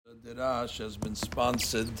Dirash has been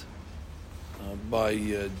sponsored by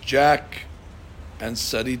Jack and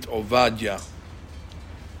Sarit Ovadia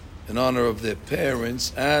in honor of their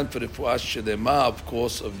parents and for the Fuash Shedema, of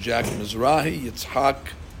course, of Jack Mizrahi, Yitzhak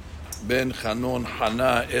ben Chanon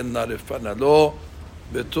Hana El Narefanalo,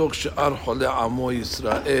 Betok She'ar Chole Amo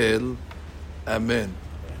Yisrael. Amen.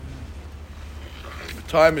 The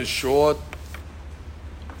time is short.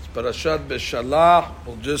 It's Parashat Beshalach.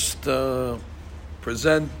 We'll just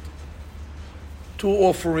present two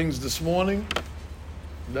offerings this morning.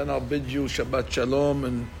 Then I'll bid you Shabbat Shalom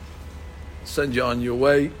and send you on your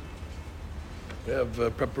way. We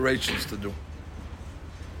have preparations to do.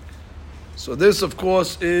 So this, of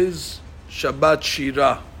course, is Shabbat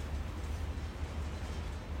Shira.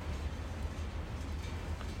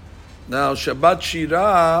 Now, Shabbat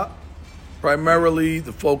Shira, primarily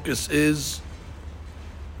the focus is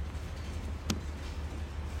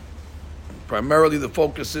in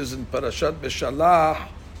Parashat Beshalach,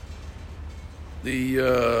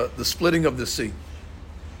 the splitting of the sea.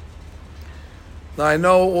 Now I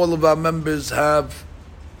know all of our members have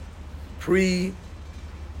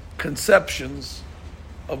preconceptions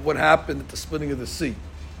of what happened at the splitting of the sea.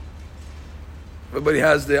 Everybody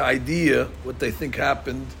has their idea what they think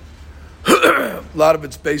happened. A lot of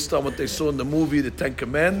it's based on what they saw in the movie, The Ten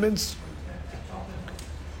Commandments.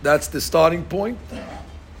 That's the starting point.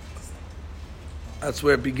 That's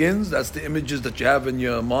where it begins. That's the images that you have in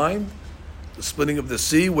your mind. The splitting of the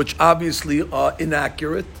sea, which obviously are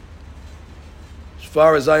inaccurate. As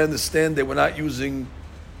far as I understand, they were not using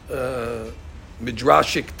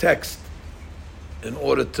midrashic text in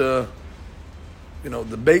order to,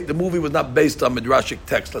 the movie was not based on midrashic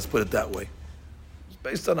text, let's put it that way. It was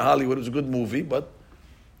based on Hollywood. It was a good movie, but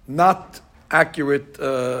not accurate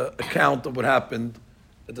account of what happened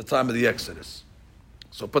at the time of the Exodus.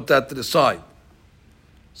 So put that to the side.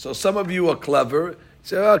 So some of you are clever.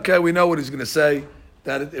 Say, okay, we know what he's going to say,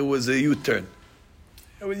 that it was a U-turn.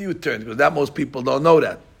 It was a U-turn, because that most people don't know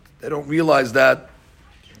that. They don't realize that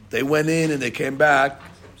they went in and they came back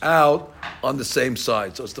out on the same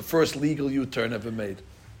side. So it's the first legal U-turn ever made.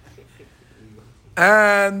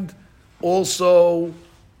 And also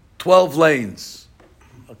 12 lanes.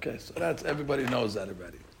 Okay, so that's, everybody knows that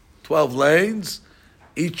already. 12 lanes,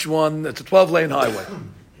 each one, it's a 12-lane highway.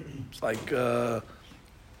 It's like...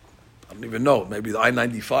 I don't even know. Maybe the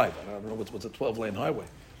I-95. I don't know what's a 12-lane highway.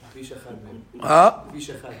 Kvish Echad, maybe. Huh? Kvish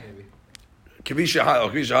Echad, maybe. Kvish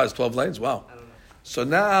Echad is 12 lanes? Wow. I don't know. So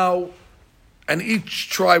now, and each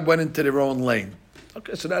tribe went into their own lane.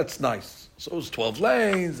 Okay, so that's nice. So it was 12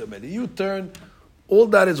 lanes, they made a U-turn. All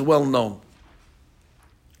that is well known.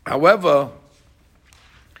 However,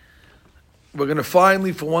 we're going to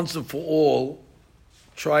finally, for once and for all,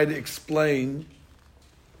 try to explain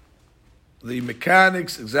the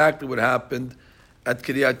mechanics, exactly what happened at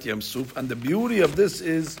Kiryat Yamsuf. And the beauty of this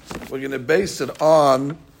is we're going to base it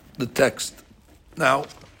on the text. Now,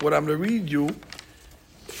 what I'm going to read you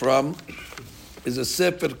from is a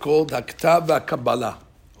sefer called Haktav HaKabbalah.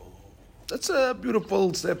 That's a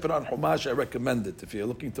beautiful sefer on Humash. I recommend it. If you're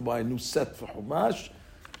looking to buy a new set for Humash,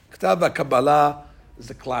 Haktav HaKabbalah is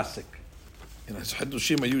a classic. His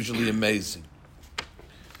Hiddushim are usually amazing.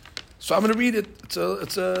 So I'm going to read it. It's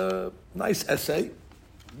a nice essay,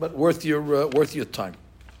 but worth your time.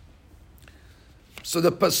 So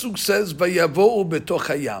the pasuk says, "Vayavo'u betoch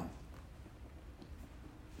hayam."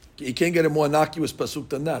 You can't get a more innocuous pasuk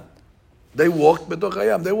than that. They walked betoch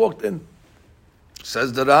hayam. They walked in.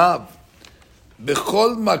 Says the Rav,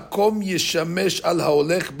 "Bechol makom yishamesh al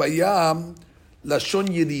haolech bayam lashon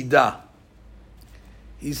yirida."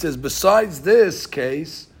 He says, besides this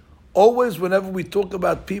case, always whenever we talk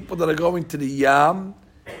about people that are going to the Yam,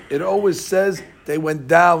 it always says they went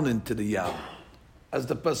down into the Yam. As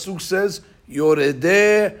the Pasuk says,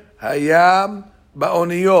 Yoredeh Hayam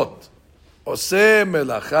Ba'oniyot, Oseh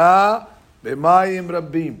Melacha B'mayim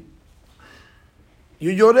Rabim.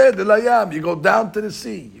 You Yored El Hayam, you go down to the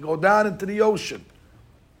sea, you go down into the ocean.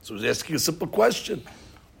 So he's asking a simple question.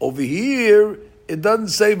 Over here, it doesn't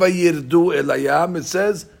say Vayirdu El Hayam, it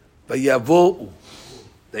says Vayavo'u.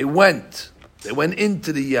 They went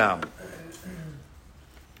into the Yam.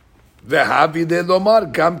 Ve'havi de lomar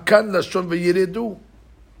gam kan lashon ve'yiredu.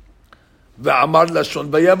 Ve'amar lashon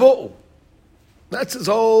ve'yavo'u. That's his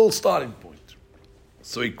whole starting point.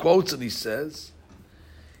 So he quotes and he says,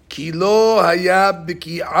 Ki lo haya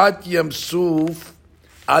b'ki'at Yamsuf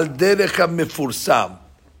al derech ha'mefursam.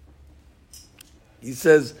 He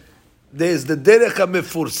says, there's the derech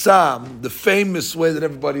ha'mefursam, the famous way that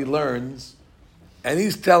everybody learns. And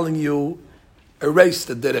he's telling you, erase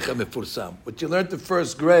the derech ha'mefursam. What you learned in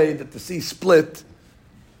first grade, that the sea split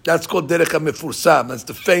That's called derech ha-mefursam. That's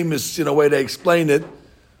the famous, way they explain it.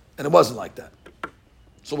 And it wasn't like that.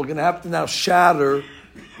 So we're going to have to now shatter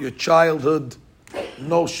your childhood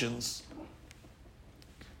notions.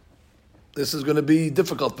 This is going to be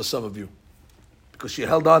difficult for some of you. Because you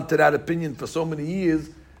held on to that opinion for so many years,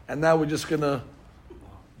 and now we're just going to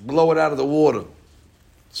blow it out of the water.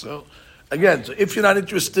 So, again, if you're not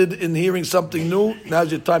interested in hearing something new,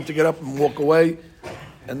 now's your time to get up and walk away,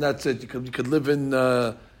 and that's it. You could live in,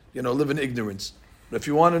 live in ignorance. But if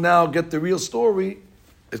you want to now get the real story,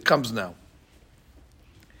 it comes now.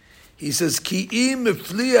 He says, Ki im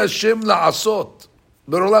mifli Hashem la'asot.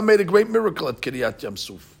 Berolah made a great miracle at Kiryat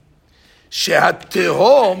Yamsuf. Shehat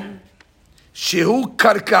tehom, shehu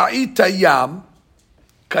karka'it hayam.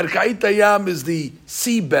 Karka'it hayam is the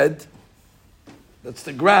seabed. That's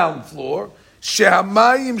the ground floor.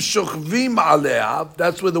 Shehamayim shochvim aleha.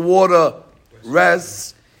 That's where the water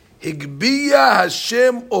rests. Higbiya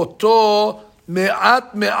Hashem oto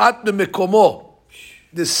me'at me'mekomo.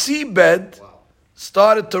 The seabed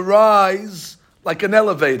started to rise like an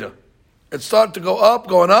elevator. It started to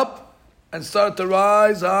going up, and started to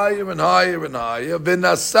rise higher and higher and higher.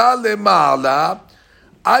 V'nasa lema'ala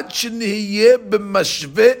ad shenihiyeh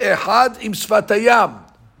b'mashveh ehad im sfat hayam,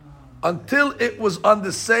 until it was on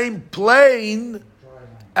the same plane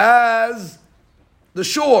as the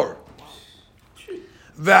shore.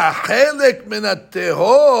 V'achelek min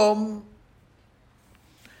atehom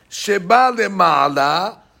sheba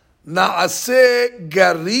lema'ala na'aseh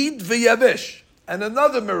garid v'yavesh. And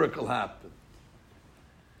another miracle happened.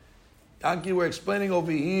 Yankee, we're explaining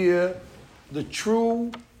over here the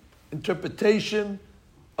true interpretation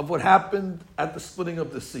of what happened at the splitting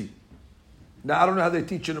of the sea. Now, I don't know how they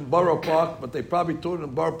teach it in Borough Park, but they probably taught it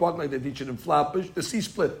in Borough Park like they teach it in Flatbush. The sea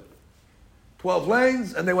split. 12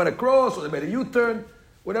 lanes, and they went across, or they made a U-turn.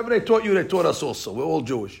 Whatever they taught you, they taught us also. We're all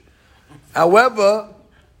Jewish. However,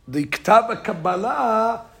 the Ketava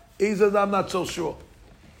Kabbalah, he says, I'm not so sure.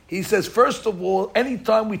 He says, first of all,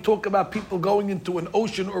 anytime we talk about people going into an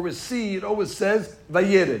ocean or a sea, it always says,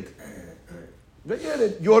 Vayered.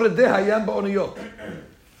 Vayered. Yoredeh hayam ba'oniyot.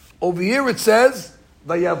 Over here it says,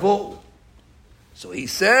 Vayavo. So he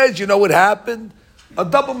says, you know what happened? A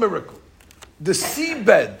double miracle. The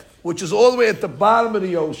seabed, which is all the way at the bottom of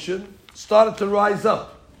the ocean, started to rise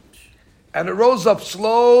up. And it rose up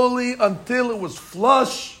slowly until it was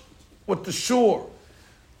flush with the shore.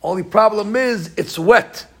 Only problem is, it's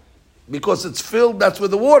wet. Because it's filled, that's where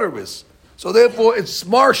the water is. So therefore, it's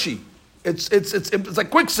marshy. It's like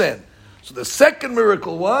quicksand. So the second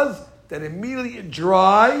miracle was that immediately it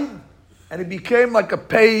dried, and it became like a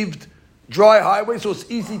paved, dry highway, so it's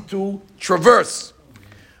easy to traverse.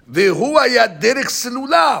 Vehu haya derech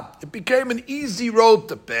selula. It became an easy road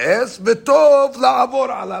to pass. Vetov la'avor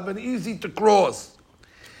alav, and easy to cross.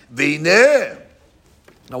 Ve'ineh.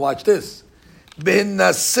 Now watch this.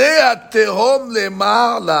 Be'naseh tehom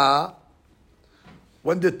lema'ala.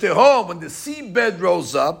 When the seabed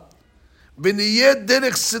rose up, v'niyeh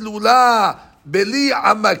derech selula beli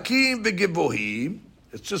amakim v'gevohim.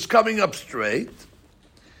 It's just coming up straight.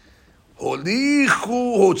 Hotzrichu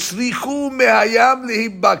mehayam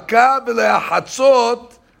lehibaka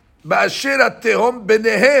v'lehachatzot ba'asher atehom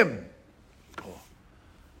benehem.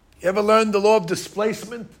 You ever learned the law of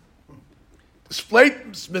displacement?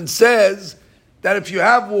 Displacement says that if you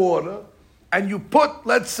have water and you put,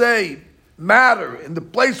 let's say, matter in the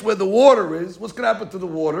place where the water is, what's going to happen to the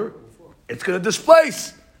water? It's going to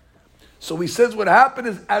displace. So he says what happened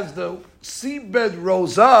is as the seabed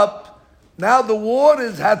rose up, now the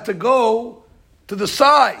waters had to go to the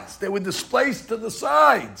sides. They were displaced to the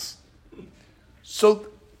sides. So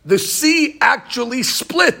the sea actually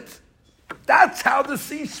split. That's how the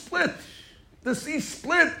sea split. The sea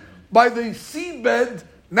split by the seabed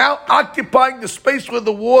now occupying the space where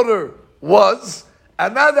the water was,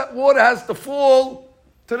 and now that water has to fall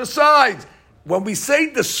to the sides. When we say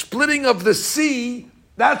the splitting of the sea,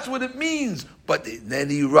 that's what it means. But then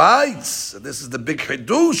he writes, and this is the big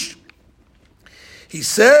chidush, he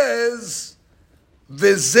says,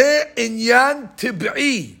 V'zeh inyan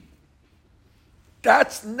tib'i.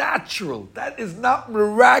 That's natural. That is not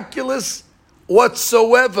miraculous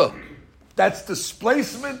whatsoever. That's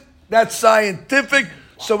displacement. That's scientific.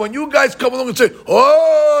 So when you guys come along and say,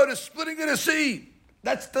 oh, the splitting of the sea,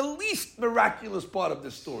 that's the least miraculous part of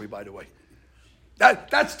this story, by the way.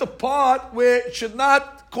 That's the part where it should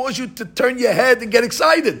not cause you to turn your head and get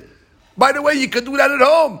excited. By the way, you can do that at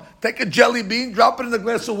home. Take a jelly bean, drop it in a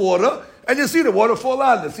glass of water, and you see the water fall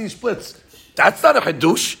out, the sea splits. That's not a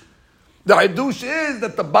hadush. The hadush is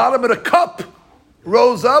that the bottom of the cup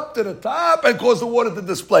rose up to the top and caused the water to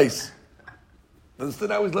displace.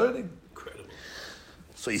 Understand how he's learning? Incredible.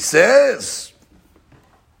 So he says,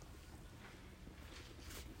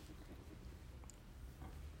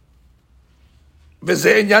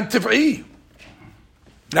 "V'zeh inyan tiv'i."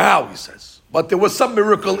 Now he says, but there was some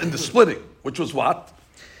miracle in the splitting, which was what?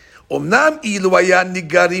 Omnam ilu haya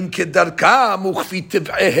nigarim kedarkam uchfi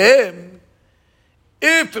tiv'ehem.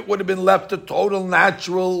 If it would have been left a total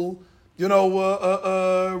natural,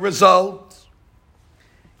 result,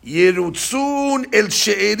 Yerutzun el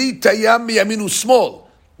she'eri tayam miyaminu small.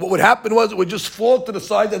 What would happen was it would just fall to the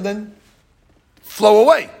side and then flow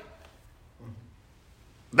away.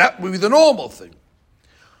 That would be the normal thing.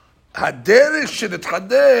 Haderech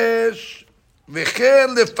shenetchadesh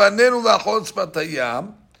v'chen lefanenu la'achor tzvat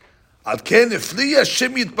hayam al ken ifli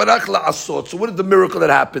Hashem yitbarach la'asot. So what is the miracle that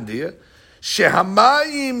happened here?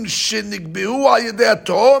 שהמים שנקבעו על ידי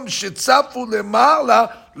התהום שצפו למעלה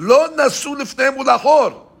לא נסו לפניהם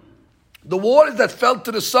ולאחור. The waters that fell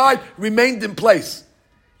to the side remained in place.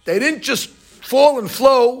 They didn't just fall and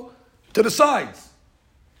flow to the sides.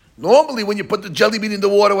 Normally when you put the jelly bean in the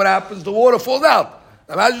water, what happens? The water falls out.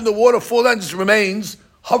 Imagine the water falls out and just remains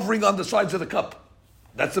hovering on the sides of the cup.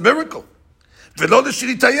 That's a miracle. ולא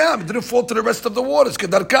לשארית הים, it didn't fall to the rest of the waters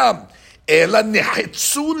כדרכם. אלא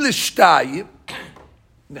נחצו לשתיים,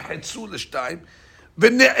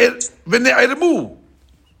 ונערמו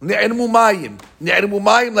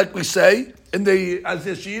מים, like we say, in the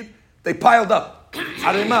Azeshir, they piled up,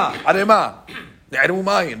 ערימה, נערמו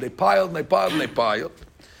מים, they piled,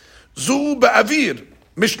 זו באוויר,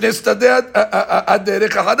 משני צדדי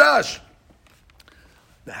הדרך החדש.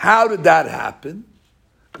 How did that happen?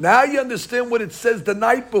 Now you understand what it says the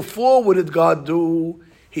night before. What did God do?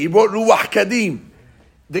 He brought Ruach Kadim,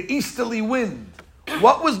 the easterly wind.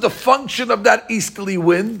 What was the function of that easterly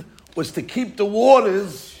wind? Was to keep the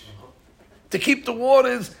waters. It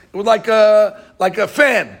was like a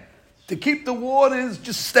fan. To keep the waters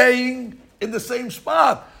just staying in the same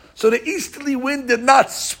spot. So the easterly wind did not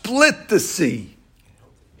split the sea.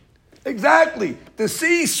 Exactly. The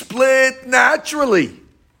sea split naturally.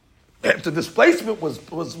 The displacement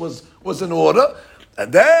was in order.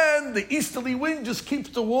 And then the easterly wind just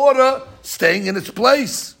keeps the water staying in its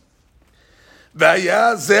place.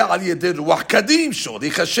 והיה זה על ידי רוח קדים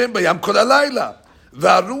שהוליך השם בים כל הלילה.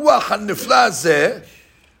 והרוח הנפלא הזה,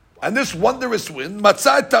 and this wondrous wind,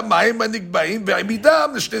 מצא את המים הנקבעים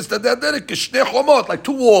והעמידם לשני צדדי הדרך כשני חומות, like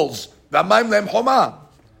two walls, והמים להם חומה.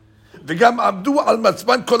 וגם עמדו על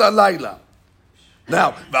מצבן כל הלילה.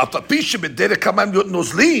 Now, ואף על פי שבדרך המים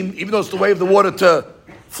נוזלים, even though it's the way of the water to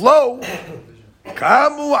flow,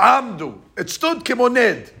 קמו עמדו, it stood כמו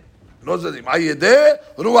נד, נוזלים, על ידי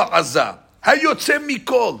רוח עזה, היוצא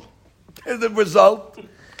מכל. The result,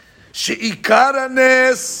 שעיקר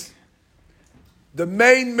הנס, the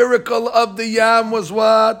main miracle of the Yam was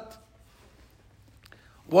what?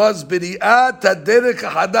 Was בריאת הדרך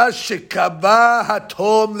החדש שקבע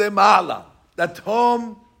התהום למעלה. That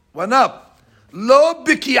tome went up. לא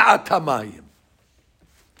בקיעת המים.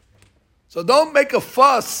 So don't make a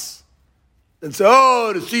fuss and say,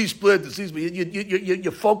 oh, the sea split,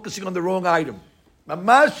 You're focusing on the wrong item.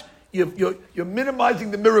 Mamash, you're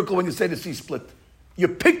minimizing the miracle when you say the sea split. You're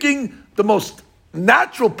picking the most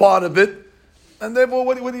natural part of it, and therefore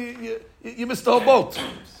you missed the whole boat.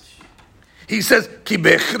 He says, the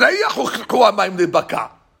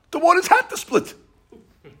waters had to split.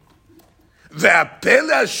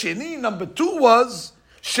 והפלא השני, number 2 was,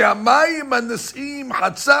 שהמים הנשאים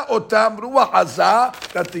חצה אותם רוח עזה,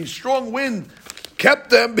 that the strong wind kept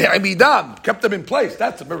them בעמידם, kept them in place.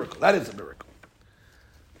 That's a miracle. That is a miracle.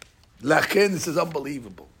 לכן, this is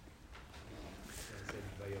unbelievable.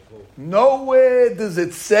 Nowhere does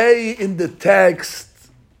it say in the text,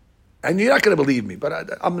 and you're not going to believe me, but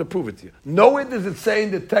I'm going to prove it to you. Nowhere does it say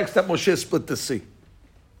in the text that Moshe split the sea.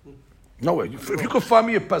 Nowhere. If you could find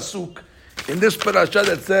me a pasuk in this parasha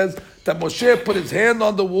that says that Moshe put his hand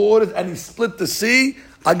on the waters and he split the sea,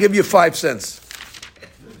 I'll give you 5 cents.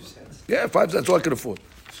 Yeah, 5 cents, all I can afford.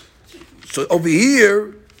 So over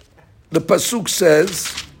here, the pasuk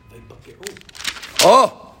says,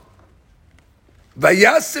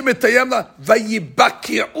 וישם את הים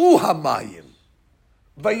ויבקעו המים.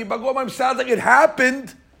 ויבקעו המים sounds like it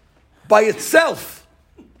happened by itself.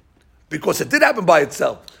 Because it did happen by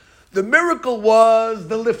itself. The miracle was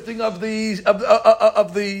the lifting of the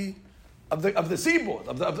seaboard,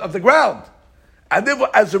 of the ground. And therefore,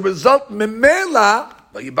 as a result, memela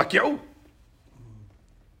ויבקעו.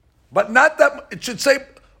 But not that it should say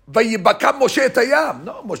ויבקע משה את הים.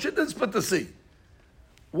 No, Moshe didn't split the sea.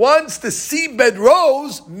 Once the seabed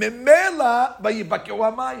rose, memela vayibakeu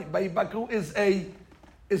hamayim. Vayibakeu is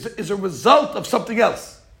is a result of something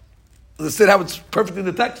else. Understand how it's perfect in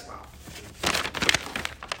the text?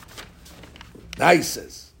 Now he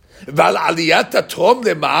says, Val aliyat atom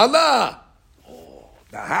lemala.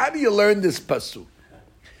 Now how do you learn this pasuk?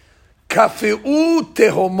 Kafeu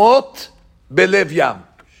tehomot belev yam.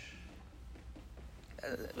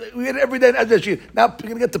 We get it every day. Now we're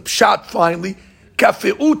going to get the pshat finally.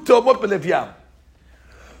 Kafeu tehomot belev yam.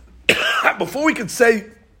 Before we can say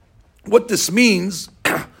what this means,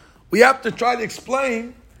 we have to try to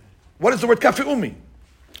explain what does the word kafeu mean.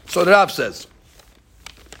 So the Rav says,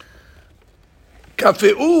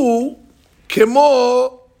 Kafeu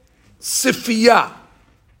kemo sifiya.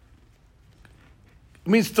 It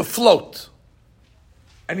means to float.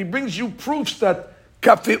 And he brings you proofs that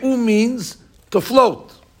kafeu means to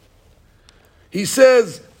float. He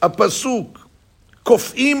says, a pasuk,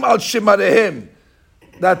 kofim al shemarehem,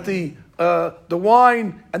 that the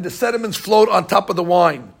wine and the sediments float on top of the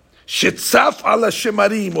wine. Shitzaf ala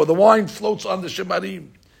shemarim, or the wine floats on the shemarim.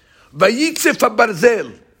 Vayitzif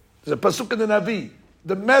habarzel. There's a pasuk in the Navi.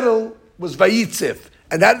 The metal was vayitzif.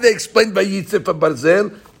 And how did they explain vayitzif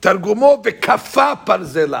habarzel? Targumo vekafa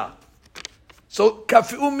parzela. So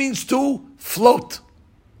kafeu means to float.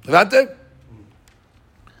 Right?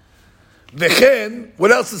 Vechen,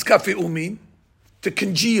 what else does kafeu mean? To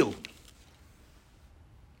congeal.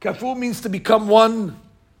 Kafeu means to become one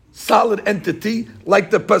solid entity, like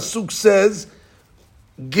the pasuk says,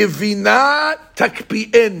 Givina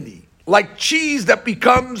takpieni, like cheese that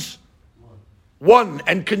becomes one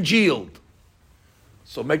and congealed.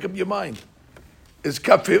 So make up your mind. Does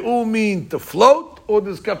kafeu mean to float, or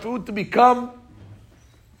does kafeu to become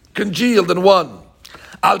congealed in one?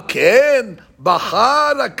 Al ken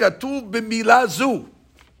bahar katuv b'milah zu.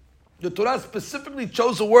 The Torah specifically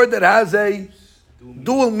chose a word that has a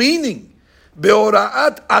dual meaning.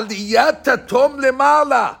 Beora'at aliyat atom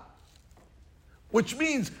lemala, which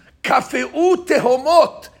means kafeu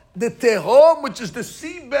tehomot, the tehom, which is the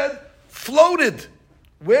seabed, floated.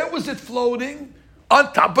 Where was it floating?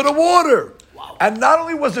 On top of the water. Wow. And not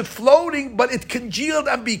only was it floating, but it congealed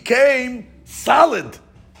and became solid,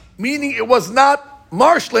 meaning it was not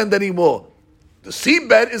marshland anymore. The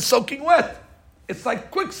seabed is soaking wet. It's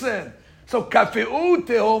like quicksand. So kafeu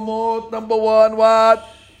tehomot, number one, what?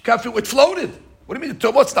 Kafeu, it floated. What do you mean? The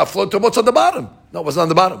tehomot's not floating. Tehomot's on the bottom. No, it wasn't on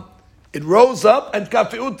the bottom. It rose up and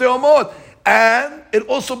kafeu tehomot, and it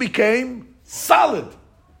also became solid.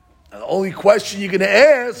 And the only question you're going to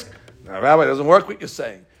ask, now, Rabbi, it doesn't work what you're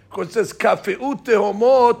saying. Because it says kafeu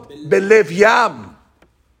tehomot belev yam.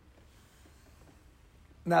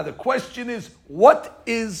 Now the question is, what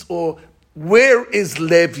is or where is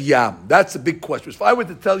lev yam? That's a big question. If I were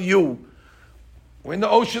to tell you, we're in the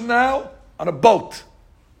ocean now on a boat,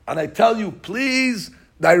 and I tell you, please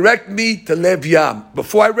direct me to lev yam.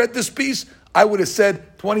 Before I read this piece, I would have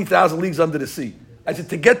said 20,000 leagues under the sea. I said,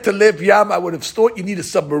 to get to lev yam, I would have thought you need a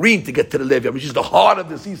submarine to get to the lev yam, which is the heart of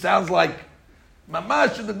the sea. Sounds like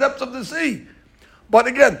mamash in the depths of the sea. But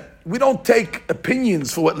again, we don't take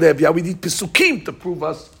opinions for what lev yam. We need pesukim to prove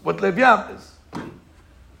us what lev yam is.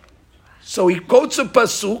 So he quotes a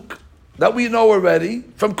pasuk that we know already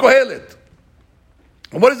from Kohelet.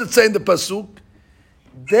 And what does it say in the pasuk?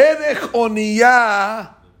 Derech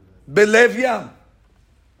oniyah belev yam.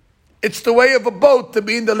 It's the way of a boat to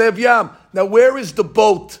be in the lev yam. Now, where is the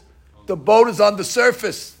boat? The boat is on the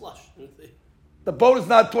surface. The boat is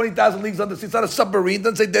not 20,000 leagues under the sea. It's not a submarine. It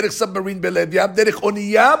doesn't say derech submarine belev yam. Derech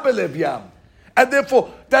oniyah belev yam. And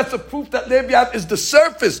therefore, that's a proof that lev yam is the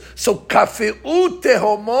surface. So kafeu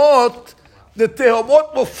tehomot, the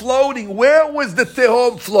tehomot were floating. Where was the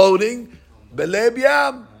tehom floating? Belev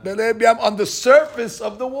yam. Belev yam, on the surface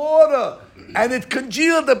of the water. And it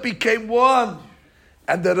congealed, it became one.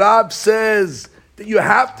 And the Rab says that you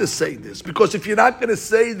have to say this, because if you're not going to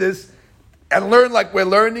say this and learn like we're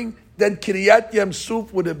learning, then Kiryat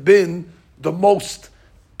Yamsuf would have been the most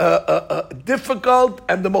difficult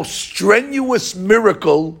and the most strenuous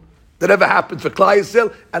miracle that ever happened for Klal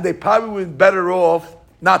Yisrael, and they probably would have been better off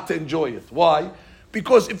not to enjoy it. Why?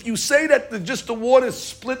 Because if you say that just the water is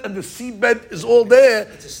split and the seabed is all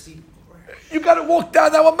there, you got to walk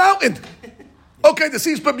down now a mountain. Okay, the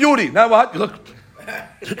sea's beauty. Now what? You look,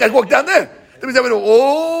 you got to walk down there. That means they go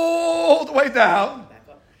all the way down,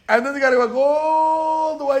 and then they got to go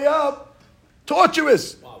all the way up.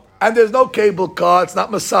 Torturous. And there's no cable car, it's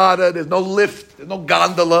not Masada, there's no lift, there's no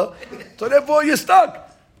gondola. So therefore you're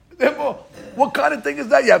stuck. Therefore, what kind of thing is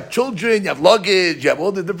that? You have children, you have luggage, you have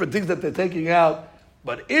all the different things that they're taking out.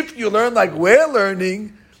 But if you learn like we're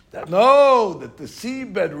learning, that the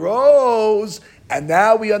seabed rose, and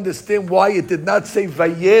now we understand why it did not say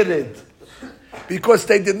Vayered. Because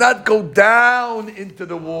they did not go down into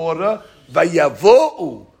the water.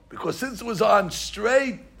 Vayavo'u. Because since it was on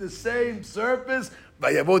straight, the same surface,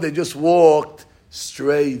 Vayavo'u, they just walked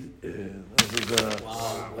straight in. This is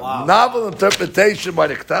a novel interpretation by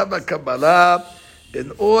the K'tav HaKabbalah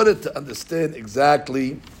in order to understand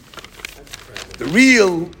exactly the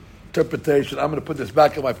real interpretation. I'm going to put this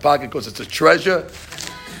back in my pocket because it's a treasure.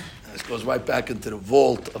 This goes right back into the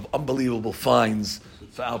vault of unbelievable finds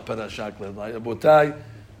for Al Parashak Levi.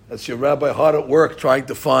 That's your rabbi hard at work trying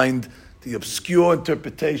to find the obscure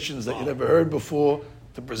interpretations that you never heard before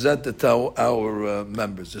to present it to our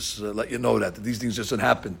members. Just let you know that these things just don't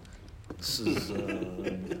happen. This is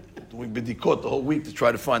doing bidikot the whole week to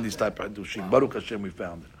try to find these type of hadushim. Baruch Hashem, we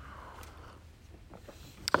found it.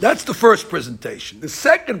 That's the first presentation. The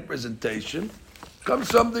second presentation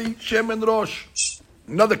comes from the Shemen Rosh,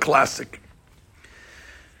 another classic.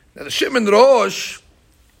 Now the Shemen Rosh,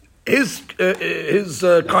 his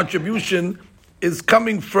contribution is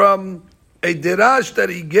coming from a derash that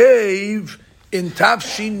he gave in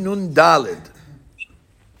Tafshin Nun Daled,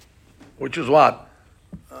 which is what?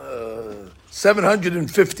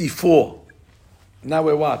 754. Now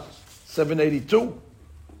we're what? 782?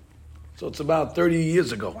 So it's about 30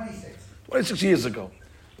 years ago. 26 years ago.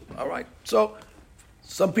 All right. So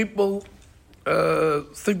some people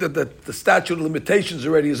think that the statute of limitations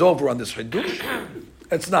already is over on this Hidush.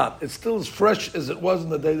 It's not. It's still as fresh as it was in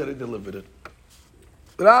the day that he delivered it.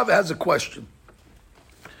 Rav has a question.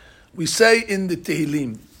 We say in the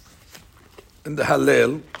Tehillim, in the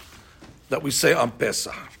Hallel, that we say on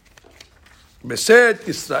Pesach, Beset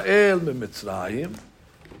Israel Mitzrayim.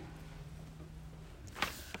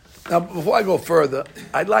 Now, before I go further,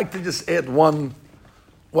 I'd like to just add one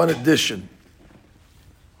addition.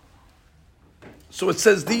 So it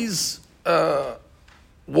says these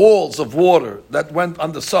walls of water that went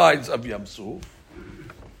on the sides of Yam Suf.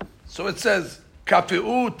 So it says,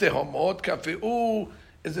 Kafeu tehomot, Kafeu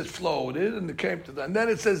is it floated, and it came to that. And then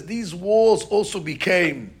it says these walls also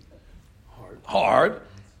became hard.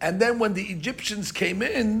 And then when the Egyptians came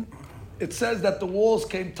in, it says that the walls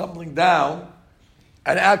came tumbling down,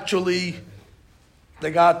 and actually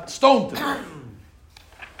they got stoned to death.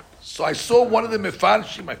 So I saw one of the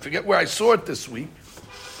Mefarshim, I forget where I saw it this week,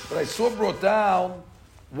 but I saw brought down,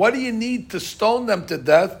 what do you need to stone them to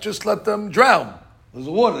death? Just let them drown. There's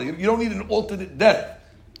water. You don't need an alternate death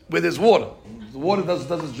where there's water. The water does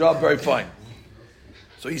its job very fine.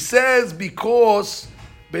 So he says because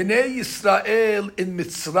Bnei Yisrael in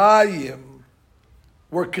Mitzrayim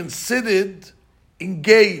were considered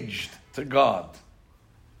engaged to God.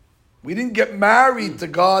 We didn't get married to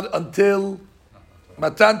God until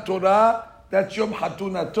Matan Torah, that's Yom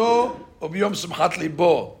Hatunato of Yom Simchat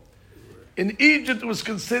Libo. In Egypt it was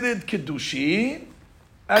considered Kiddushin,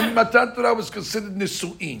 and Matan Torah was considered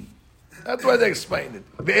Nisu'in. That's why they explained it.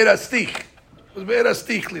 Be'erastich. It was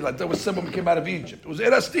Be'erastich, like that was someone who came out of Egypt. It was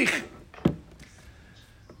Erastich.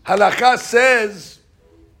 Halakha says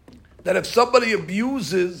that if somebody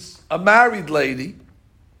abuses a married lady,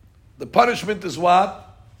 the punishment is what?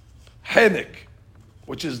 Henik,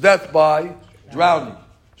 which is death by drowning.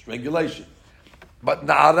 It's regulation. But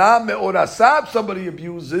Na'ara me'orasab, somebody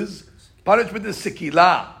abuses, punishment is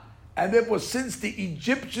Sikilah. And therefore, since the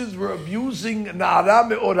Egyptians were abusing Na'ara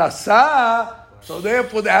me'orasab, so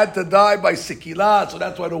therefore they had to die by Sikilah. So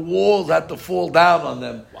that's why the walls had to fall down on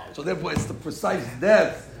them. So therefore, it's the precise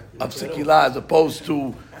death of Sikilah as opposed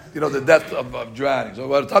to, the death of drowning. So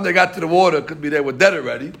by the time they got to the water, it could be they were dead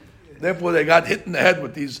already. Therefore, they got hit in the head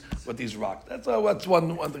with these rocks. That's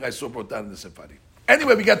one thing I saw brought down in the Sefari.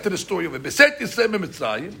 Anyway, we got to the story of it. Beset Yisrael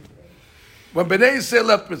Mitzrayim. When Bnei Yisrael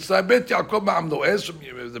left Mitzrayim, Bet Yaakov Ma'am Noez,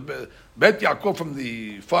 Bet Yaakov from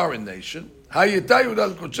the foreign nation, Hayitah Yehudah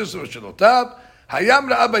L'Kochesel Shelotav, Hayam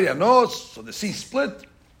La'aba Yanos, so the sea split,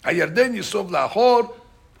 Hayarden Yisov La'achor,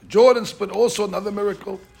 Jordan split, also another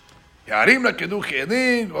miracle. Yarim La'kedu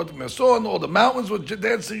Che'enin, all the mountains were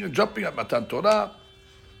dancing and jumping at Matan Torah.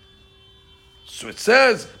 So it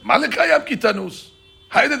says, Malika Yam Kitanus.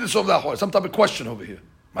 How did this over the some type of question over here.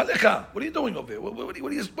 Malika, what are you doing over here? What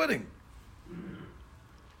are you splitting?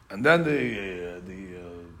 And then the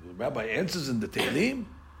rabbi answers in the Tehillim,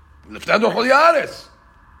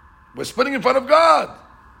 we're splitting in front of God,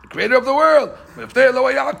 the creator of the world. In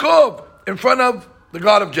front of the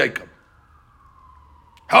God of Jacob.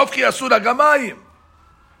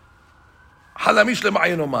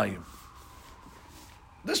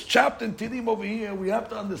 This chapter in Tehillim over here, we have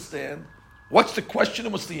to understand what's the question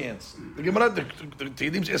and what's the answer. The Gemara, the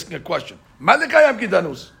Tehillim is asking a question. Malikayam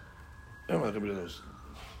Kidanus.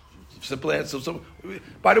 Simple answer. So,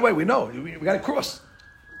 by the way, we know we got to cross.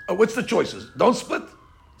 What's the choices? Don't split.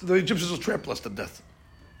 So the Egyptians will trample us to death.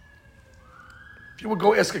 If you would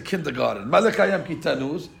go ask a kindergarten, Malakayam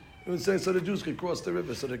Kitanus, you would say, so the Jews can cross the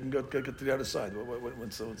river so they can get to the other side.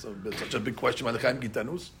 What's such a big question, Malakayam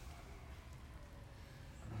Kitanus?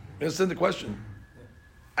 You understand the question?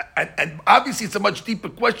 And obviously it's a much deeper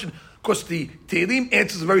question because the Tehillim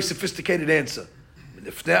answers a very sophisticated answer.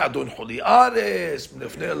 The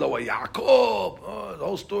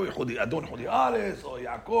whole story, Adon Choli Ares, or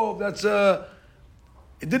Yaakov, that's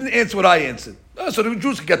it didn't answer what I answered. So the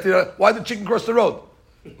Jews could get there. Why did the chicken cross the road?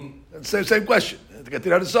 Same question. To get to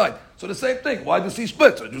the other side. So the same thing. Why did the sea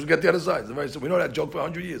split? So the Jews get the other side. We know that joke for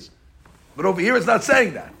 100 years. But over here it's not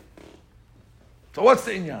saying that. So what's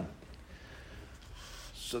the inyan?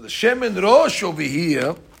 So the Shemin Rosh over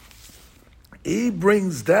here, he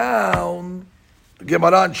brings down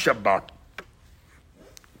Gemara on Shabbat,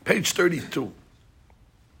 page 32.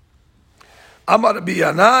 Amar Rabbi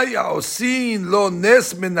Yanai Osin lo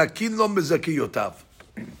nes menakin lo mezakiyotav.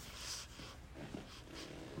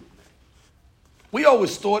 We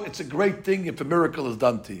always thought it's a great thing if a miracle is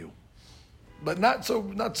done to you, but it's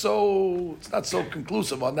not so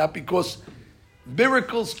conclusive on that because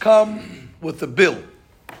miracles come with a bill.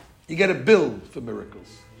 You get a bill for miracles.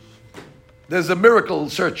 There's a miracle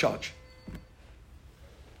surcharge.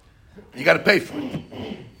 You got to pay for it.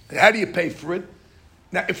 And how do you pay for it?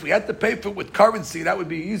 Now, if we had to pay for it with currency, that would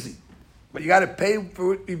be easy. But you got to pay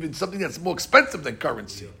for it even something that's more expensive than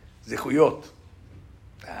currency. Zechuyot.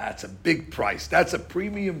 That's a big price. That's a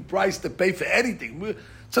premium price to pay for anything.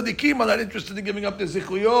 Tzaddikim are not interested in giving up their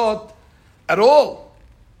zechuyot at all.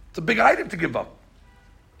 It's a big item to give up.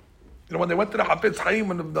 You know, when they went to the Hafetz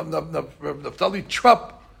Chaim and the Naftali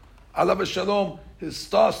Trupp, Alav Shalom, his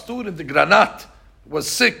star student, the Granat, was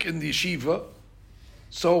sick in the yeshiva.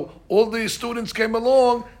 So all the students came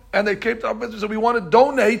along and they came to our business and we want to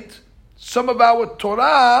donate some of our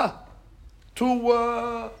Torah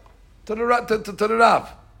to the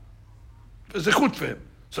Rav. It's a chut for him.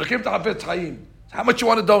 So they came to Hafetz Chaim. How much you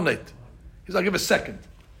want to donate? He's like, give a second.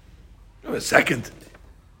 Give a second.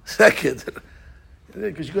 Second.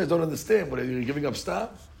 Because you guys don't understand, but you're giving up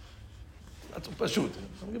stuff. That's a pashut.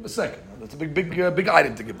 I'll give a second. That's a big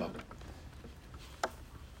item to give up.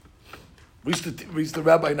 We used to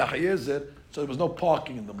Rabbi Nachayezer, so there was no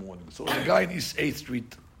parking in the morning. So the guy in East 8th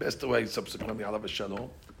Street passed away subsequently, Alav Shalom.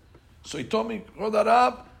 So he told me,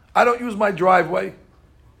 Rodarab, I don't use my driveway.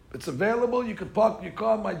 It's available. You can park your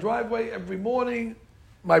car in my driveway every morning.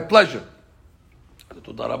 My pleasure. I said,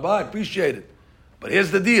 Rodarab, I appreciate it. But here's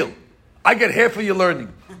the deal. I get half of your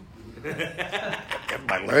learning. Half of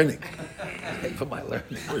my learning. Half of my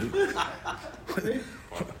learning.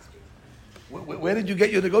 Where did you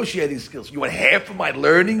get your negotiating skills? You want half of my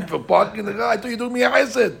learning for parking the car? I thought you were doing me a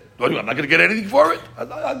chesed. I'm not going to get anything for it.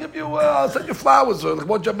 I'll give you. I'll send you flowers or like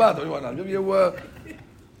what Shabbat. I'll give you.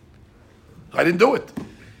 I didn't do it.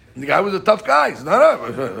 And the guy was a tough guy. He said,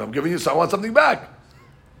 no, I'm giving you. So I want something back.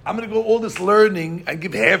 I'm going to go all this learning and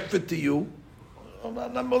give half of it to you. I'm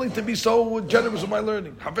not willing to be so generous with my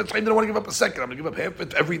learning. I didn't want to give up a second. I'm going to give up half of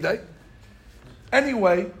it every day.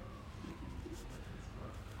 Anyway,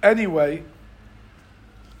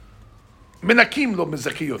 Menakim lo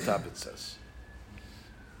mezakiyotav, it says.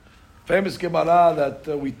 Famous Gemara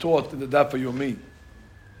that we taught in the Daf Yomi.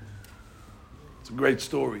 It's a great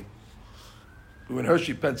story. We were in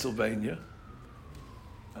Hershey, Pennsylvania,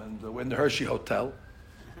 and we're in the Hershey Hotel.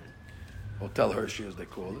 Hotel Hershey, as they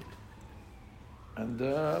call it. And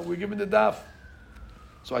we're given the Daf.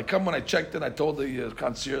 So I come when I checked in, I told the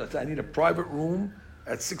concierge, I said, I need a private room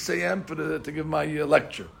at 6 a.m. to give my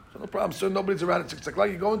lecture. So no problem, sir. Nobody's around at 6 o'clock.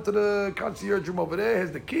 You go into the concierge room over there.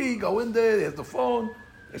 Here's the key. Go in there. Here's the phone.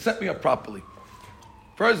 They set me up properly.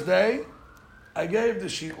 First day, I gave the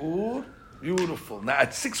shi'ur. Beautiful. Now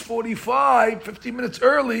at 6:45, 15 minutes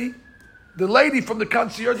early, the lady from the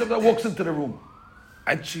concierge walks into the room.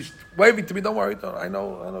 And she's waving to me. Don't worry. I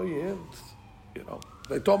know you're here. You know,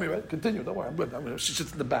 they told me, right? Continue. Don't worry. I'm good. She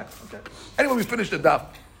sits in the back. Okay. Anyway, we finished the daf.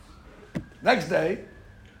 Next day,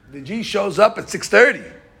 the G shows up at 6:30.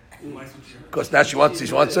 Because now she's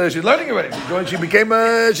learning already. She became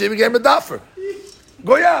a daffer.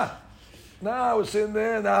 Goya. Now I was sitting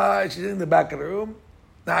there. Now she's in the back of the room.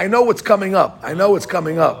 Now I know what's coming up. And there's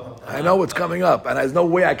no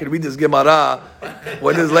way I can read this Gemara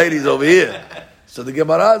when this lady's over here. So the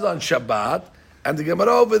Gemara is on Shabbat, and the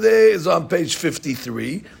Gemara over there is on page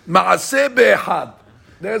 53. Ma'aseh be'ehad.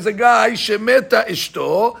 There's a guy, shemeta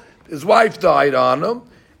ishto, his wife died on him,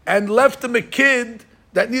 and left him a kid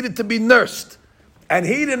that needed to be nursed. And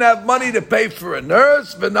he didn't have money to pay for a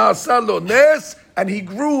nurse. V'nasa lo nes, and he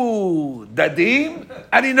grew dadim,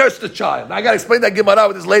 and he nursed the child. Now I got to explain that Gemara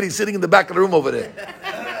with this lady sitting in the back of the room over there.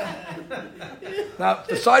 Now,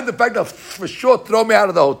 besides the fact that for sure throw me out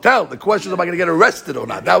of the hotel, the question is, am I going to get arrested or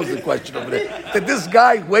not? That was the question over there. That this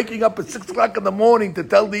guy waking up at 6 o'clock in the morning to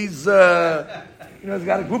tell these, he's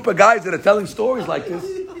got a group of guys that are telling stories like this.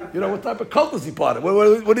 What type of cult is he part of?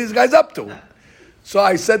 What are these guys up to? So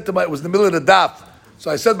I said to it was in the middle of the daf. So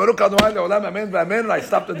I said, Baruch Adonai le'olam amen v'amen, and I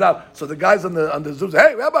stopped the daf. So the guys on the Zoom said,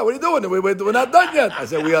 hey, Rabbi, what are you doing? We're not done yet. I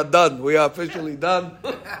said, we are done. We are officially done.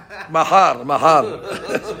 Mahar.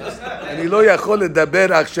 אני לא יכול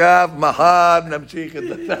לדבר עכשיו, מחר נמשיך את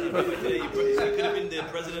זה. You could have been the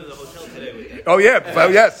president of the hotel today with that. Oh,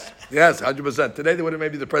 yeah. Yes, 100%. Today they would have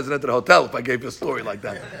made me the president of the hotel if I gave you a story like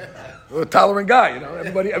that. I'm a tolerant guy,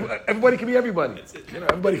 Everybody can be everybody.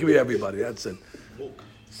 Everybody can be everybody. That's it.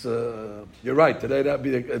 You're right. Today that'd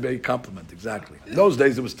be a big compliment. Exactly. In those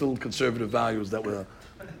days, there were still conservative values that were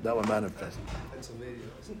manifest.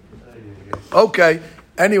 Okay.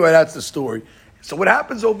 Anyway, that's the story. So what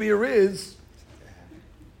happens over here is,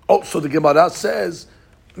 so the Gemara says,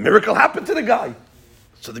 miracle happened to the guy.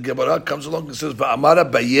 So the Gemara comes along and says,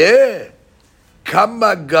 "Va'amara Baye,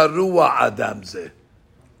 kama garua adam ze."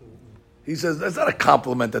 He says, that's not a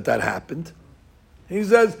compliment that happened. He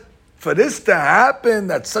says, for this to happen,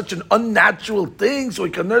 that's such an unnatural thing, so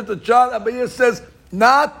he can nurse the child. Abaye says,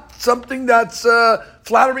 not something that's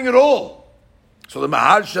flattering at all. So the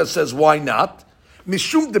Maharsha says, why not?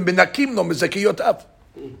 Mishum de benakim no mizakiyotav.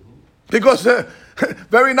 Because,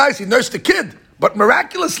 very nice, he nursed the kid, but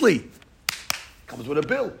miraculously, comes with a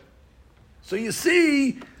bill. So you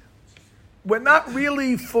see, we're not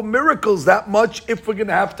really for miracles that much if we're going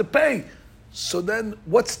to have to pay. So then,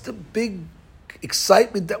 what's the big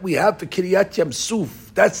excitement that we have for Kiryat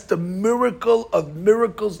Yamsuf? That's the miracle of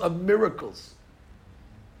miracles of miracles.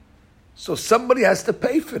 So somebody has to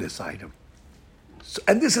pay for this item.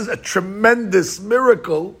 And this is a tremendous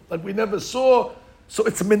miracle that we never saw. So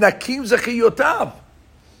it's Menakim Zechiyotav.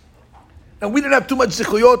 And we didn't have too much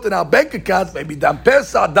Zechiyot in our bank accounts, maybe Dam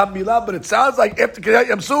Pesach, Dam Milah, but it sounds like after Kiryat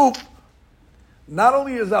Yamsuf, not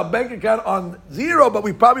only is our bank account on zero, but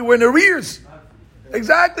we probably were in arrears.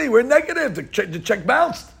 Exactly, we're negative. The check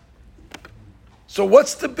bounced. So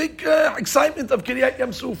what's the big excitement of Kiryat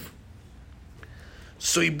Yamsuf?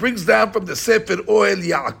 So he brings down from the Sefer Oel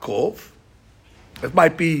Yaakov. It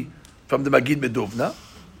might be from the Magid Meduvna.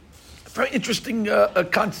 A very interesting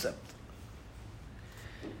concept.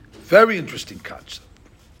 Very interesting concept.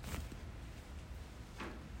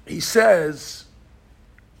 He says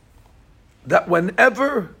that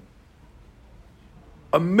whenever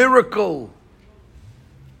a miracle,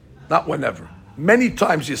 not whenever, many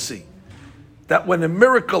times you see that when a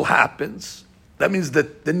miracle happens, that means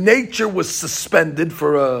that the nature was suspended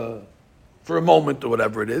for a moment or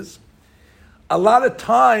whatever it is. A lot of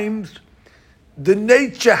times, the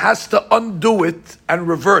nature has to undo it and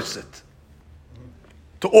reverse it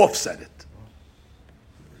to offset it.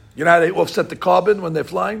 You know how they offset the carbon when they're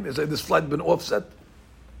flying? They say this flight has been offset.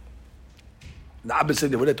 The Abed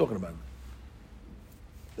said, what are they talking about?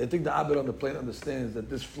 They think the Abed on the plane understands that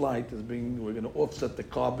this flight is we're going to offset the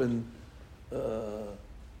carbon, the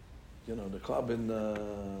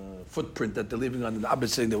carbon footprint that they're leaving on. The Abed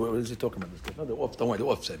saying, what is he talking about? No, they're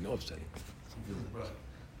offsetting.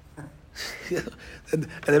 and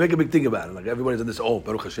they make a big thing about it. Like everybody's on this,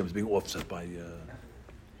 Baruch Hashem is being offset by...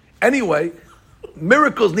 Anyway,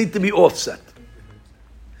 miracles need to be offset.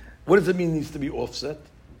 What does it mean needs to be offset?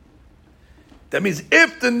 That means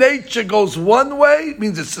if the nature goes one way, it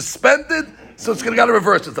means it's suspended, so it's going to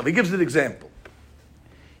reverse itself. He gives an example.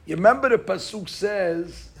 You remember the Pasuk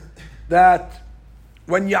says that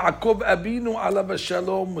when Yaakov Abinu alav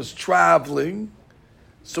shalom was traveling,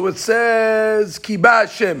 so it says, Kiba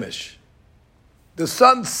Shemesh. The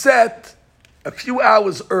sun set a few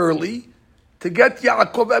hours early to get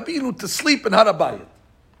Yaakov Abinu to sleep in Harabayit.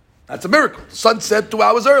 That's a miracle. The sun set 2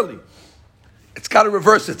 hours early. It's got to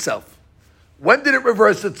reverse itself. When did it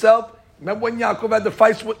reverse itself? Remember when Yaakov had the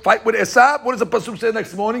fight with Esav? What does the Pasuk say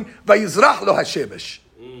next morning? Vayizrach lo hashemesh.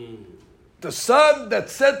 The sun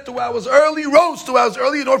that set 2 hours early rose 2 hours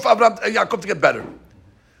early in order for Abraham and Yaakov to get better.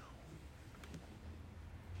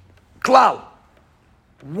 Klal.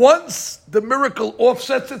 Once the miracle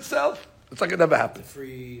offsets itself, it's like it never happened.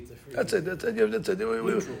 That's it.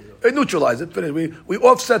 We neutralize it. We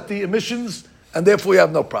offset the emissions, and therefore we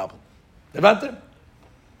have no problem. Levante?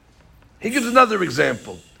 He gives another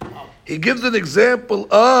example. He gives an example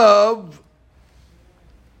of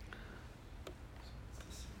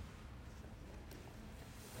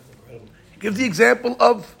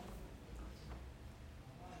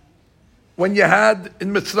when you had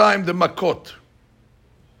in Mitzrayim the Makot,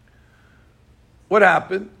 what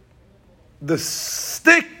happened? The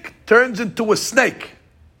stick turns into a snake.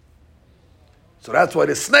 So that's why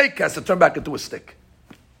the snake has to turn back into a stick.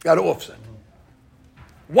 Got to offset.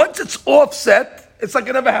 Once it's offset, it's like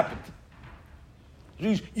it never happened.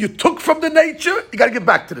 You took from the nature, you got to get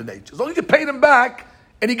back to the nature. As long as you paid him back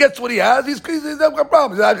and he gets what he has, he's not got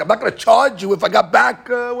problems. I'm not going to charge you if I got back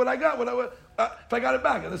what I got, if I got it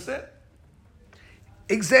back. Understand?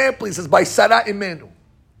 Example, he says, by Sarah Imenu.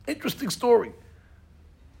 Interesting story.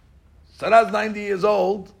 Sarah's 90 years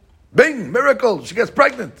old. Bing, miracle. She gets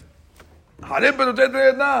pregnant. It's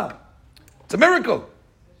a miracle.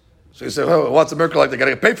 So you say, oh, what's a miracle like? They got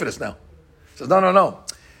to get paid for this now. He says, no.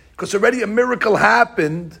 Because already a miracle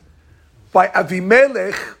happened by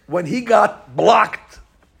Avimelech when he got blocked.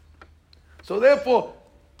 So therefore,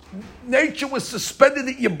 nature was suspended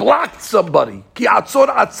that you blocked somebody.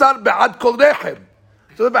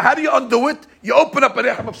 So how do you undo it? You open up a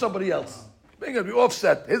rechem of somebody else. We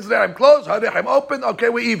offset. His rechem closed, her rechem open. Okay,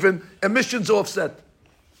 we're even. Emissions offset.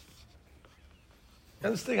 You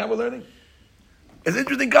understand how we're learning? It's an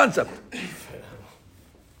interesting concept.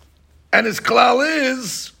 And his klal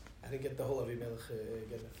is... I didn't get the whole Avimelech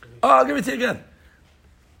again. I'll give it to you again.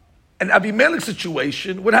 An Avimelech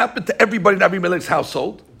situation, what happened to everybody in Avimelech's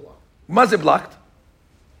household? Mazeh blocked.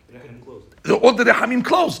 All the rechamim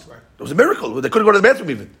closed. Right. It was a miracle. They couldn't go to the bathroom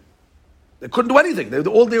even. They couldn't do anything.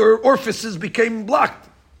 All their orifices became blocked.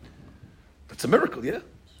 That's a miracle, yeah?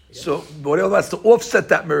 Yes. So, what else has to offset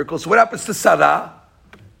that miracle? So what happens to Sarah?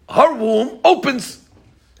 Her womb opens.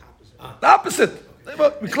 The opposite.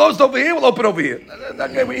 We closed over here, we'll open over here.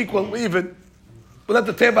 Okay, we're equal, we're even. We'll let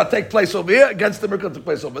the teva take place over here against the miracle that took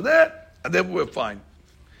place over there, and then we're fine.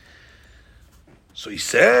 So he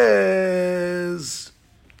says,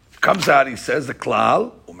 comes out, he says, the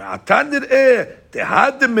klal, ומעתן נראה,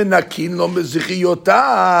 תהד מנקין לו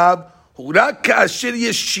מזכיותיו, הוא רק כאשר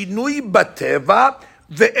יש שינוי בטבע,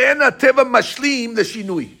 ואין הטבע משלים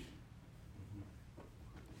לשינוי.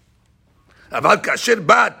 אבל כאשר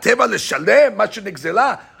בא הטבע לשלם, מה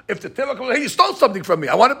שנגזלה, if the טבע comes, hey, you stole something from me,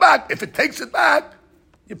 I want it back. If it takes it back,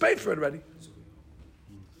 you paid for it already.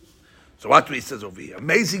 So watch what he says over here.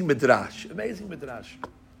 Amazing midrash.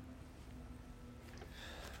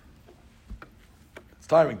 It's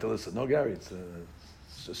tiring to listen. No, Gary, it's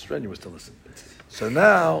just strenuous to listen. So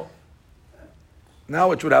now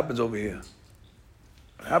watch what happens over here.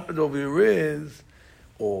 What happens over here is,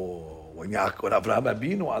 when Avraham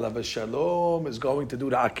Abinu alav shalom is going to do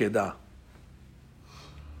the Akedah.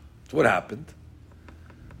 So what happened?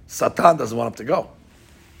 Satan doesn't want him to go.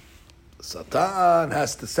 Satan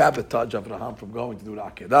has to sabotage Avraham from going to do the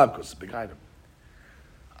Akedah because it's a big item.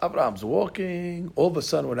 Abraham's walking, all of a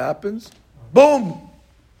sudden what happens? Boom!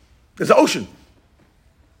 There's an ocean.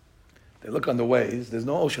 They look on the ways, there's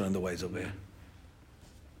no ocean on the ways over here.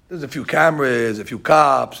 There's a few cameras, a few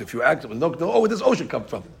cops, a few activists. No, where does ocean come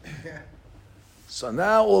from? So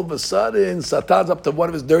now all of a sudden, Satan's up to one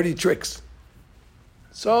of his dirty tricks.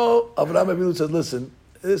 So Avraham Avinu says, listen,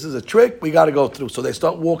 this is a trick, we got to go through. So they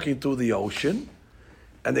start walking through the ocean,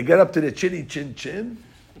 and they get up to the chinny chin chin,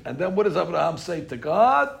 and then what does Avraham say to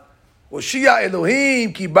God? Hoshia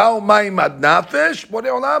Elohim ki ba'u mayim ad nafesh.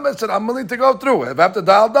 Borei Olam said, I'm willing to go through. If I have to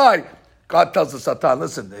die, I'll die. God tells the Satan,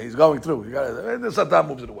 listen, he's going through. And the Satan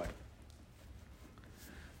moves it away.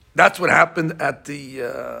 That's what happened at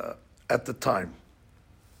the time.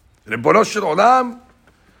 Ribono shel Olam,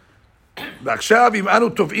 ועכשיו אם אנו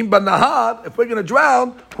טובעים בנהר, if we're going to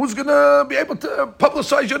drown, who's going to be able to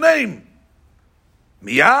publicize your name?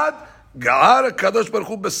 מיד, גער הקדוש ברוך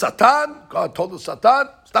הוא בשטן, God told the Satan,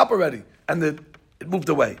 stop already. And it moved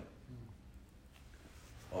away.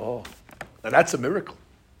 Oh, now that's a miracle.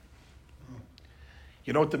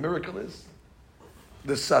 You know what the miracle is?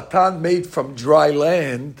 The Satan made from dry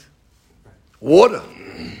land water.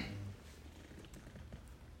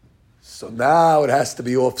 So now it has to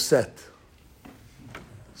be offset.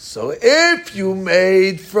 So if you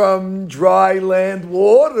made from dry land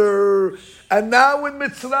water, and now in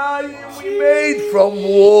Mitzrayim we made from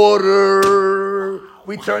water,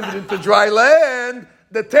 we turned it into dry land,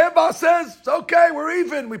 the Teva says, it's okay, we're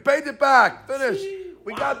even, we paid it back, finished.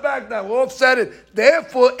 We got back now, we offset it.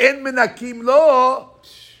 Therefore, en menakim lo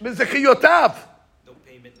mizechiyotav.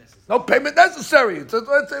 No payment necessary.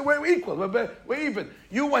 Let's say we're equal. We're even.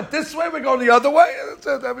 You went this way, we're going the other way.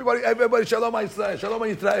 Everybody, shalom Yisrael, shalom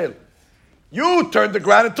Yisrael. You turned the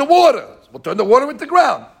ground into water. We'll turn the water into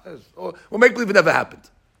ground. We'll make believe it never happened.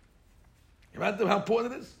 You imagine how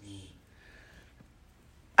important it is?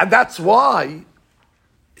 And that's why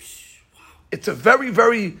it's a very,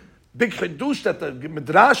 very big chidush that the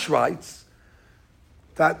Midrash writes,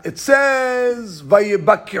 that it says,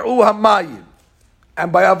 Vayibaki'u hamayim.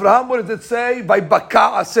 And by Abraham, what does it say?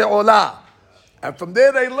 Vayibaka'a se'olah. And from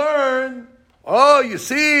there they learn, oh, you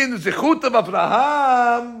see, in the Zechut of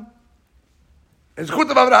Abraham, the Zechut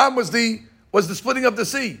of Abraham was the splitting of the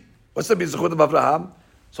sea. What's the Zechut of Abraham?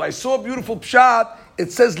 So I saw a beautiful pshat.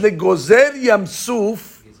 It says, Legozer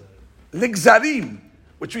Yamsuf, Ligzarim.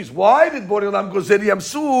 Which means, why did Borei Olam Gozer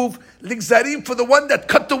Yamsuf? Ligzarim, for the one that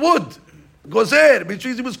cut the wood. Gozer, which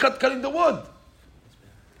means he was cutting the wood.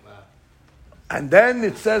 And then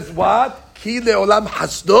it says what? Ki le'olam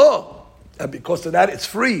hasdo. And because of that, it's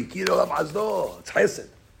free. Ki le'olam hasdo. It's chesed.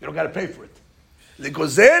 You don't got to pay for it.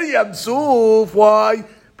 Legozer Yamsuf. Why?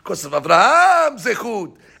 Because of Abraham's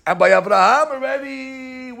zechut. And by Abraham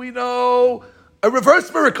already, we know a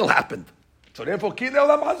reverse miracle happened. So therefore, Ki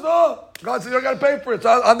le'olam hasdo. God says you don't got to pay for it. It's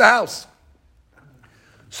on the house.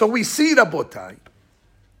 So we see, Rabotai,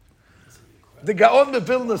 the Gaon of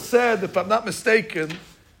Vilna said, if I'm not mistaken,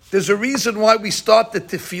 there's a reason why we start the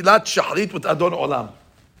Tefillat Shahrit with Adon Olam.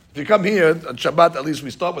 If you come here on Shabbat, at least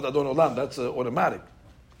we start with Adon Olam. That's automatic.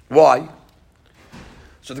 Why?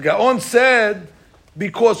 So the Gaon said,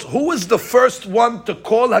 because who was the first one to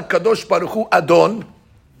call HaKadosh Baruch Hu Adon?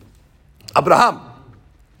 Abraham.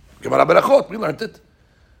 Gemara Berachot, we learned it.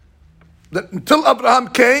 That until Abraham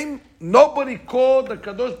came, nobody called the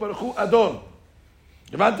Kadosh Baruch Hu Adon.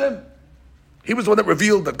 You understand him? He was the one that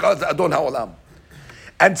revealed that God's the Adon HaOlam.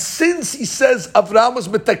 And since he says Abraham was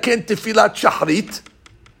metaken tefillat shahrit,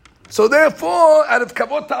 so therefore, out of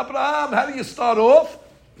kavod to Abraham, how do you start off?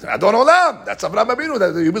 Adon Olam. That's Abraham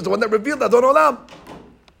Abinu. He was the one that revealed Adon Olam.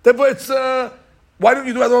 Therefore, it's why don't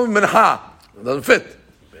you do Adon Mincha? It doesn't fit.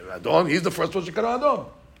 Adon, he's the first one to call Adon.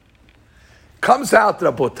 Comes out,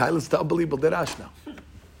 Rabotai, it's the unbelievable derash now.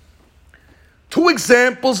 Two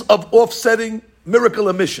examples of offsetting miracle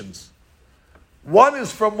emissions. One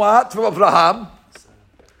is from what? From Abraham.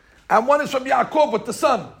 And one is from Yaakov with the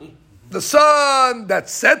sun. The sun that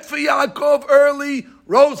set for Yaakov early,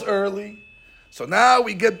 rose early. So now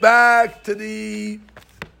we get back to the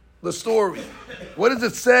story. What does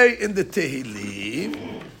it say in the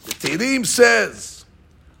Tehillim? The Tehillim says,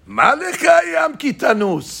 Malechayam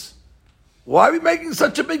kitanus. Why are we making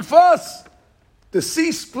such a big fuss? The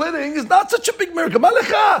sea splitting is not such a big miracle.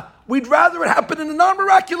 Malecha. We'd rather it happen in a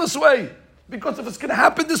non-miraculous way. Because if it's going to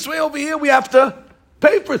happen this way over here, we have to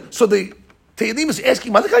pay for it. So the Tehillim is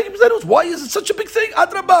asking, why is it such a big thing?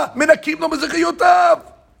 Adraba. Menakim lo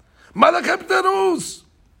mezechayotav. Malachim tanus.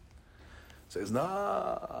 Says,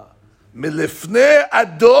 nah. Milifne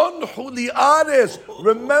Adon Huli Ares.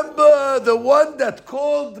 Remember the one that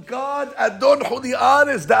called God Adon Huli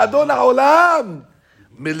Ares, the Adon HaOlam.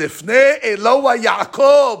 Milifne Eloah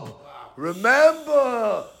Yaakov.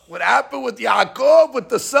 Remember what happened with Yaakov, with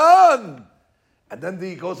the son. And then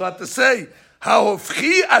he goes on to say,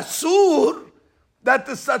 Ha'ofchi Asur, that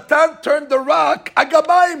the Satan turned the rock,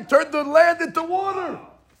 Agabayim, turned the land into water.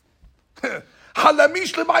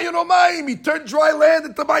 Halamish le'mayin omayim, he turned dry land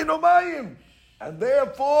into mayin omayim. And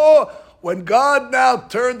therefore, when God now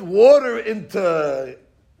turned water into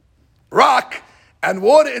rock and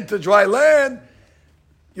water into dry land,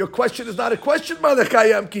 your question is not a question,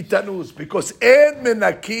 Malachayam kitanus, because en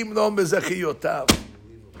menakim no mezachiyotav.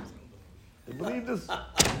 You believe this?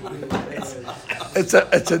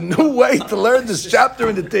 It's a new way to learn this chapter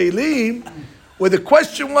in the Tehillim, where the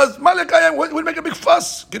question was, Malachayam, what would make a big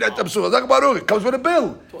fuss? It comes with a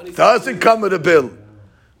bill. It doesn't come with a bill.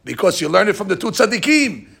 Because you learn it from the two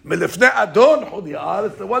tzaddikim. Milifne Adon,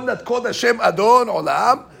 it's the one that called Hashem Adon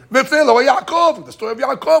Olam. Milifne Lo Yaakov, the story of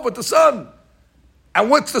Yaakov with the son. And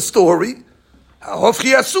what's the story? The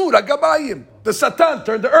Satan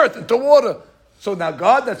turned the earth into water. So now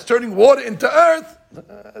God that's turning water into earth,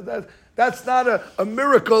 that's not a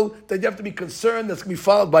miracle that you have to be concerned that's going to be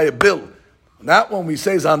followed by a bill. That one we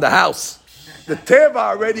say is on the house. The Teva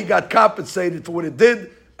already got compensated for what it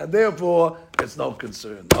did, and therefore it's no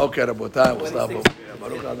concern. Okay, Rabotai, we'll stop over here.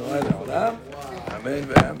 Baruch Adonai Le'olam. Amen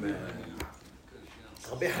ve'amen.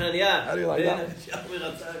 רבי חנניה, How do you like that?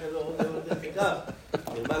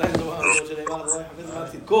 נרמה להם זו המקום שנאמר, רואה חפץ מה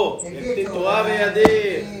צדקו, יקטין תורה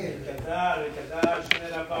בידי.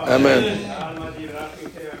 Amen.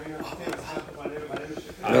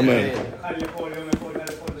 Amen.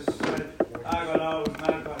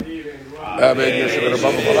 Amen. Yeshua Rabba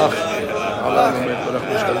Barach. Allah Amen. Barach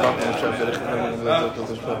Mishkan Bach. Moshe Berich.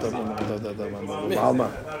 Alma.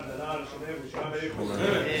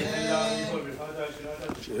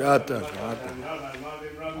 Shirata.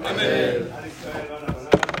 Amen.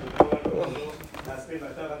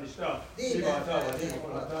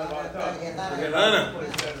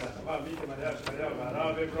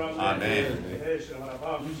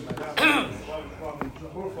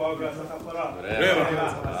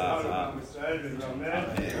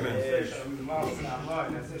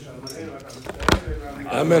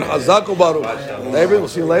 Amen. Hazak u'baruch. David, we'll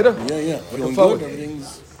see you later. Yeah. Looking Feeling forward. good.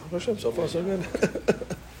 Everything's. So far, so good.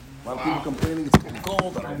 A lot of people complaining it's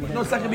cold. I don't know. No, it's not gonna be